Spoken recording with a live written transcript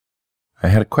I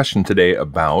had a question today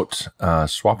about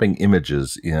swapping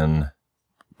images in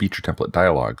feature template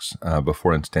dialogues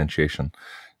before instantiation.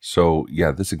 So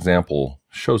yeah, this example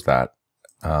shows that.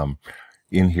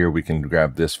 In here we can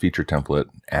grab this feature template,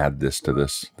 add this to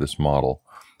this model.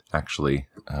 Actually,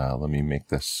 let me make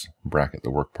this bracket the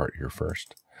work part here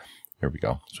first. There we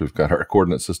go. So we've got our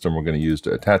coordinate system we're going to use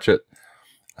to attach it.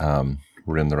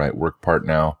 We're in the right work part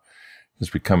now.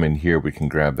 As we come in here, we can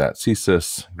grab that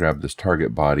CSIS, grab this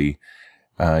target body.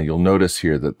 You'll notice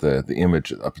here that the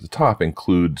image up at the top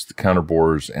includes the counter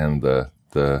bores and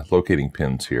the locating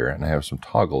pins here. And I have some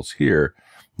toggles here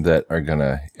that are going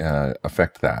to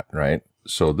affect that, right?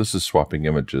 So this is swapping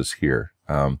images here.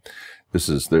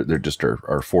 They're just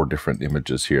our four different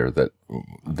images here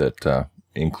that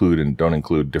include and don't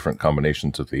include different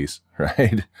combinations of these,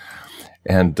 right?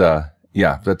 And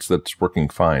yeah, that's working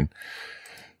fine.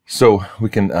 So we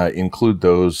can include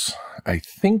those. I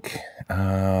think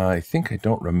I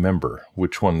don't remember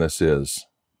which one this is.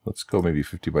 Let's go maybe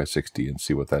 50 by 60 and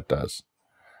see what that does.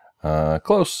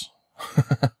 Close.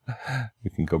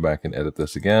 We can go back and edit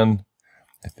this again.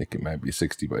 I think it might be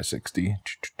 60 by 60.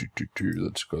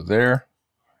 Let's go there.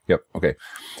 Yep. Okay.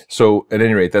 So at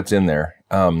any rate, that's in there.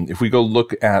 If we go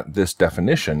look at this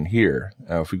definition here,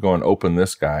 if we go and open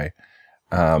this guy,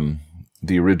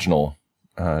 the original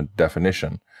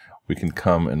definition, we can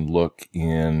come and look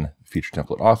in feature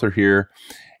template author here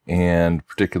and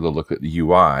particularly look at the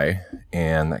UI,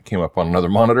 and that came up on another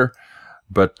monitor.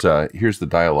 But here's the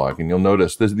dialogue, and you'll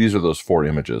notice these are those four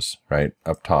images right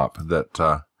up top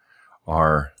that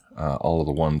are all of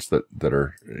the ones that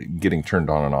are getting turned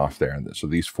on and off there. So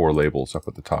these four labels up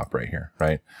at the top right here,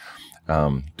 right?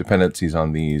 Dependencies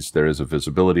on these. There is a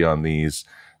visibility on these.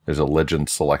 There's a legend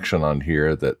selection on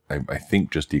here that I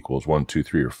think just equals 1, 2,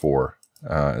 3, or 4,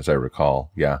 as I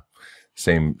recall. Yeah,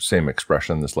 same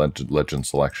expression. This legend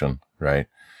selection, right?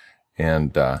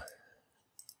 And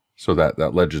so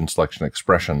that legend selection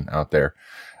expression out there,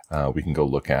 we can go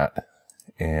look at.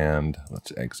 And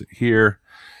let's exit here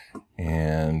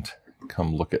and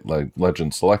come look at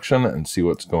legend selection and see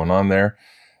what's going on there.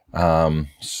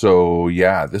 So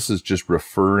yeah, this is just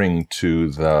referring to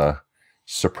the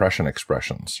suppression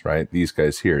expressions, right? These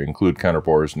guys here include counter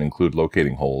bores and include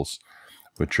locating holes,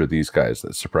 which are these guys,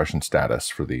 the suppression status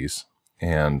for these.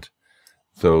 And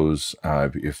those,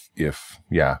 if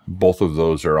yeah, both of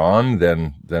those are on,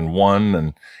 then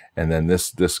one, and then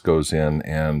this goes in,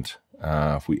 and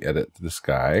if we edit this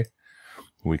guy,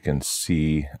 we can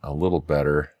see a little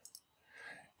better.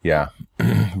 Yeah,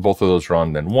 both of those are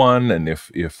on, then one, and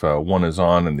if one is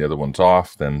on and the other one's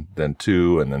off, then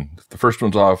two, and then if the first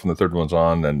one's off and the third one's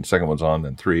on, then the second one's on,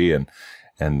 then three, and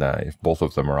if both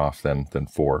of them are off, then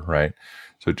four, right?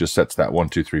 So it just sets that 1,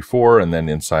 2, 3, 4, and then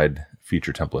inside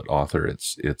feature template author,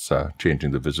 it's changing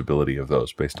the visibility of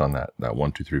those based on that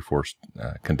 1, 2, 3, 4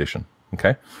 condition.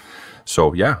 Okay,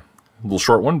 so yeah, a little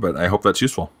short one, but I hope that's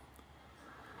useful.